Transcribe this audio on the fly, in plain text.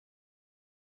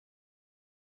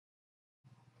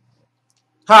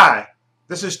Hi,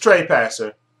 this is Trey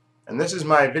Passer, and this is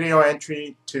my video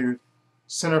entry to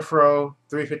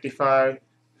Cefiro355's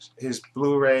his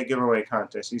Blu-ray giveaway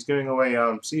contest. He's giving away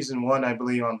season 1, I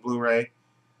believe, on Blu-ray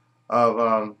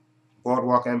of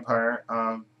Boardwalk Empire.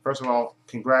 First of all,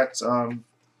 congrats,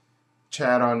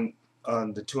 Chad, on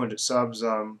the 200 subs.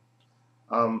 I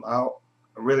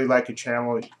really like your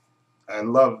channel. I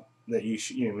love that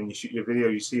when you shoot your video,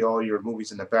 you see all your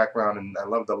movies in the background, and I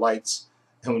love the lights.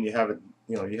 And when you have it,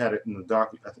 you had it in the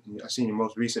dark. I've seen your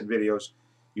most recent videos.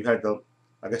 You had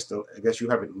I guess you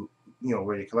have it,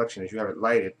 where your collection is. You have it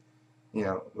lighted.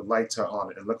 The lights are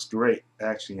on it. It looks great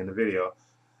actually in the video.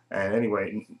 And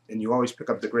anyway, and you always pick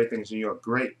up the great things. And you have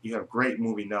great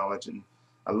movie knowledge, and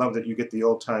I love that you get the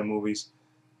old time movies.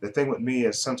 The thing with me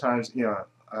is sometimes,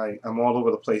 I'm all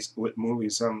over the place with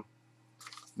movies.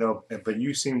 No, but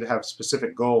you seem to have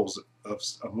specific goals of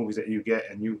movies that you get,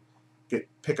 and you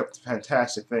pick up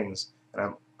fantastic things, and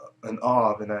I'm in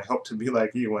awe of, and I hope to be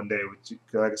like you one day.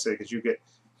 Like I say, because you get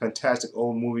fantastic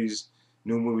old movies,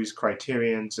 new movies,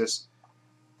 Criterions.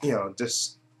 I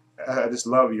just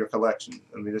love your collection.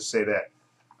 Let me just say that.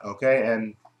 Okay,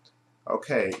 and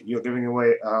okay, you're giving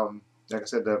away, like I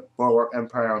said, the Boardwalk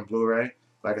Empire on Blu-ray.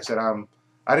 Like I said, I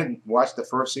didn't watch the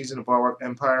first season of Boardwalk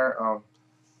Empire,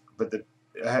 but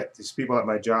I had these people at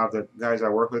my job, the guys I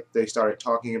work with, they started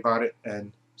talking about it,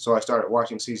 and so I started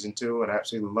watching season 2, and I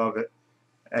absolutely love it.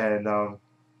 And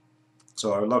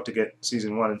so I would love to get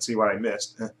season 1 and see what I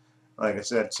missed. Like I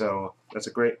said, so that's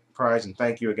a great prize, and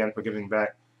thank you again for giving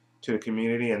back to the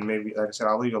community. And maybe, like I said,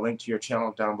 I'll leave a link to your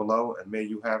channel down below, and may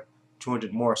you have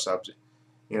 200 more subs.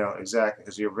 Exactly,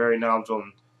 because you're very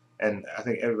knowledgeable, and I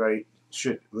think everybody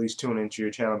should at least tune into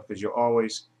your channel, because you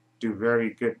always do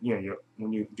very good.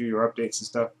 When you do your updates and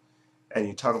stuff, and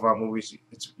you talk about movies,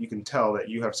 you can tell that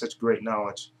you have such great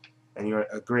knowledge, and you're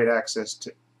a great access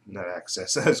to, not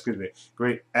access, excuse me,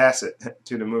 great asset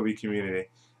to the movie community.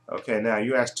 Okay, now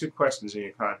you asked 2 questions in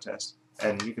your contest,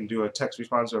 and you can do a text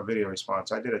response or a video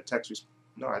response. I did a text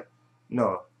response.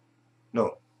 No,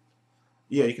 no.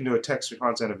 Yeah, you can do a text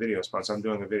response and a video response. I'm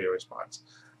doing a video response.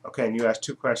 Okay, and you asked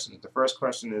 2 questions. The first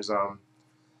question is,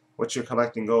 what's your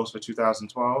collecting goals for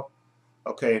 2012?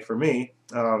 Okay, for me,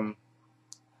 I'm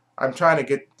trying to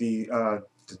get the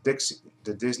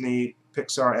Disney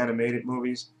Pixar animated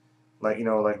movies, like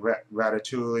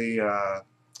Ratatouille,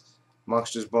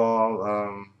 Monsters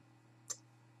Ball,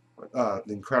 The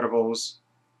Incredibles,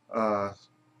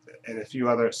 and a few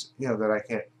others, that I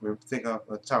can't think of at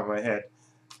the top of my head.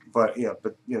 But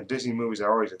Disney movies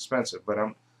are always expensive.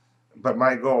 But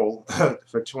my goal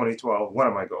for 2012, one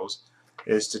of my goals,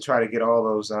 is to try to get all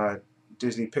those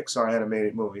Disney Pixar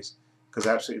animated movies, because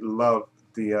I absolutely love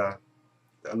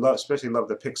especially love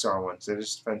the Pixar ones. They're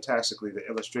just fantastically, the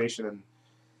illustration, and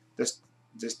just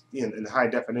in high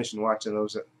definition, watching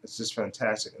those, it's just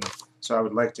fantastic. And so I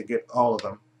would like to get all of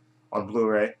them on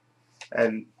Blu-ray.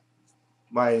 And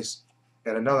my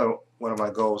and another one of my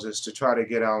goals is to try to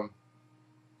get I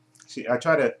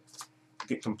try to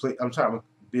get complete. I'm trying to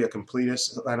be a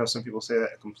completist. I know some people say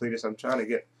that, a completist. I'm trying to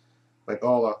get like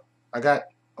I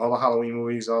got all the Halloween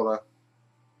movies, all the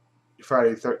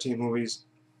Friday the 13th movies,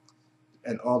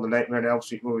 and all the Nightmare on Elm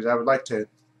Street movies. I would like to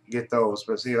get those,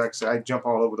 but see, like I said, I jump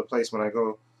all over the place when I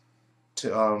go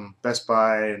to Best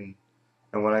Buy, and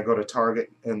when I go to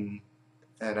Target, and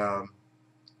I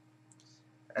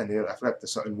forgot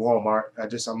this, in Walmart.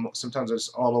 Sometimes I'm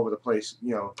just all over the place,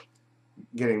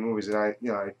 getting movies, and I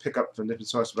pick up from different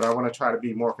sources. But I want to try to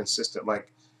be more consistent,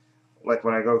 like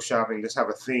when I go shopping, just have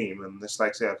a theme, and just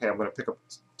like say, okay, I'm going to pick up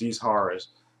these horrors,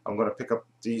 I'm going to pick up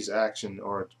these action,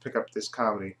 or pick up this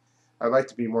comedy. I like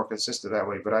to be more consistent that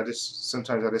way. But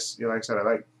sometimes I just, like I said, I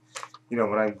like,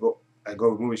 when I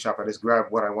go movie shop, I just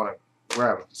grab what I want to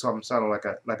grab. So I'm sounding like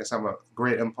I said, I'm a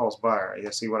great impulse buyer. I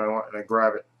see what I want and I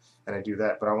grab it, and I do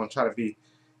that. But I want to try to be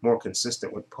more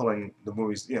consistent with pulling the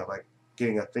movies, like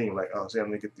getting a theme, like, oh, see, I'm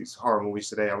going to get these horror movies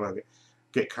today. I'm going to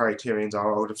get Criterions,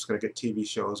 or I'm just going to get TV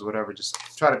shows, or whatever. Just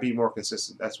try to be more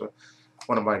consistent. That's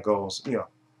one of my goals,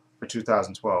 for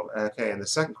 2012. Okay, and the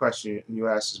second question you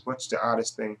asked is, what's the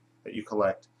oddest thing that you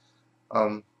collect?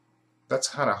 That's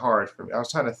kind of hard for me. I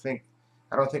was trying to think.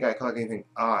 I don't think I collect anything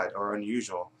odd or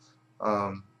unusual.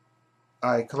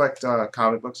 I collect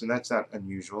comic books, and that's not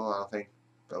unusual. I don't think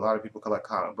a lot of people collect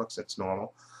comic books. That's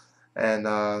normal. And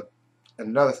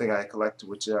another thing I collect,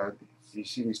 which you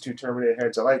see these 2 Terminator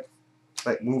heads. I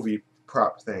like movie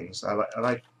prop things. I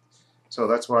like, so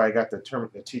that's why I got the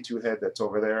T2 head that's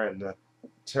over there, and the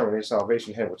Terminator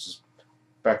Salvation head, which is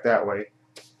back that way.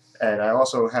 And I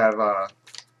also have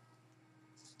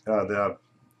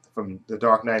from the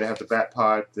Dark Knight. I have the Bat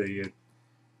Pod, the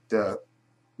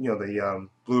the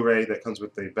Blu-ray that comes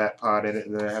with the Bat Pod in it,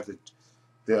 and then I have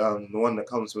the one that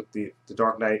comes with the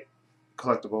Dark Knight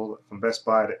collectible from Best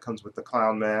Buy that comes with the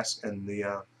clown mask, and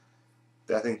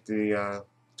I think the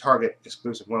Target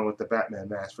exclusive one with the Batman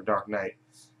mask for Dark Knight.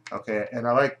 Okay, and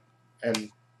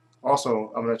and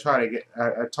also I'm gonna try to get.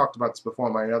 I talked about this before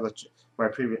in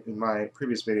my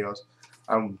previous videos.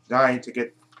 I'm dying to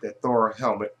get the Thor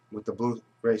helmet with the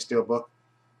Blu-ray Steelbook,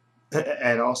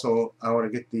 and also I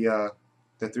want to get the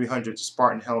 300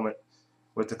 Spartan helmet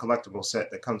with the collectible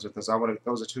set that comes with this.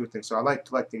 Those are two things. So I like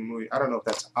collecting movies. I don't know if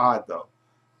that's odd though,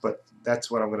 but that's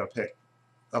what I'm gonna pick.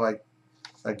 I like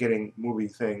getting movie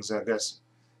things, I guess,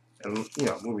 and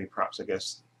movie props, I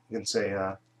guess you can say,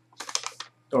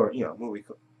 or movie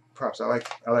props. I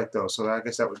like those. So I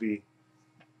guess that would be.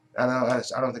 I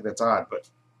don't think that's odd, but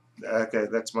okay,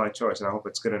 that's my choice, and I hope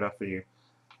it's good enough for you.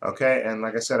 Okay, and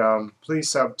like I said, please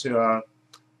sub to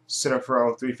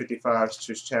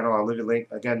Cefiro355's channel. I'll leave a link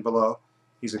again below.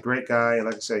 He's a great guy, and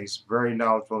like I said, he's very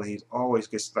knowledgeable. He always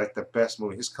gets like the best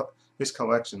movie. His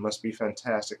collection must be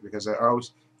fantastic because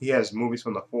he has movies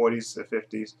from the 40s to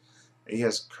 50s. He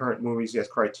has current movies. He has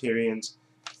Criterions.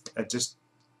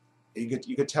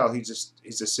 You could tell he's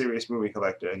a serious movie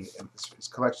collector, and his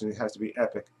collection has to be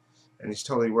epic, and he's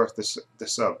totally worth the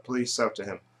sub. Please sub to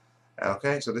him.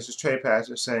 Okay, so this is Trey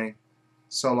Passer saying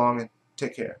so long and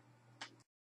take care.